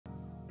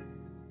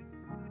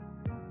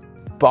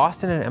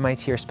Boston and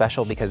MIT are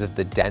special because of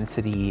the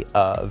density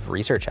of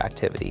research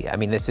activity. I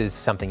mean, this is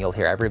something you'll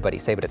hear everybody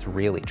say, but it's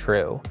really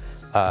true.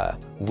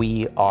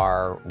 We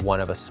are one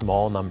of a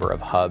small number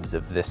of hubs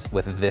of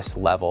with this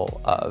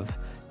level of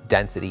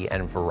density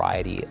and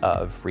variety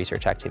of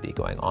research activity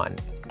going on.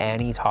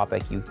 Any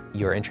topic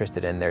you're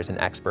interested in, there's an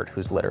expert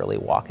who's literally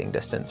walking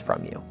distance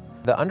from you.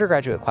 The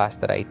undergraduate class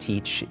that I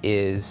teach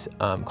is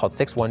called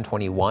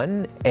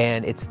 6121,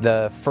 and it's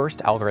the first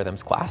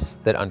algorithms class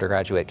that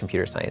undergraduate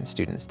computer science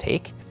students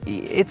take.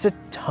 It's a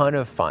ton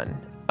of fun.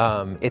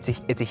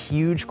 It's a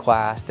huge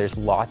class. There's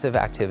lots of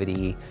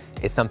activity.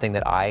 It's something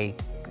that I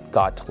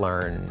got to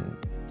learn,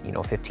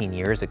 15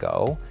 years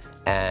ago,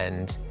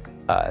 and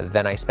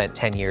then I spent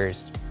 10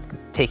 years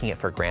taking it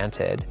for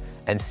granted,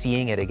 and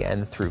seeing it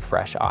again through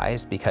fresh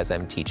eyes because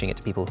I'm teaching it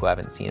to people who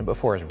haven't seen it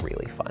before is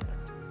really fun.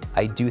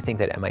 I do think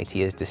that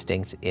MIT is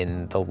distinct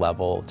in the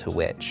level to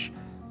which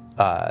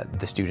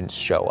the students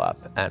show up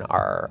and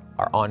are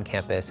on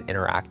campus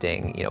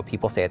interacting.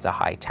 People say it's a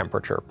high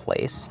temperature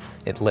place.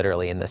 It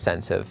literally in the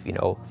sense of,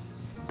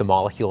 the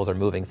molecules are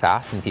moving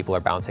fast and people are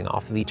bouncing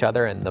off of each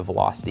other and the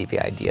velocity of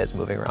the ideas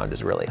moving around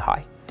is really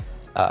high.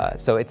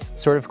 So it's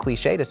sort of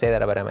cliche to say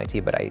that about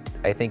MIT, but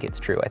I think it's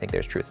true. I think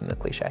there's truth in the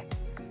cliche.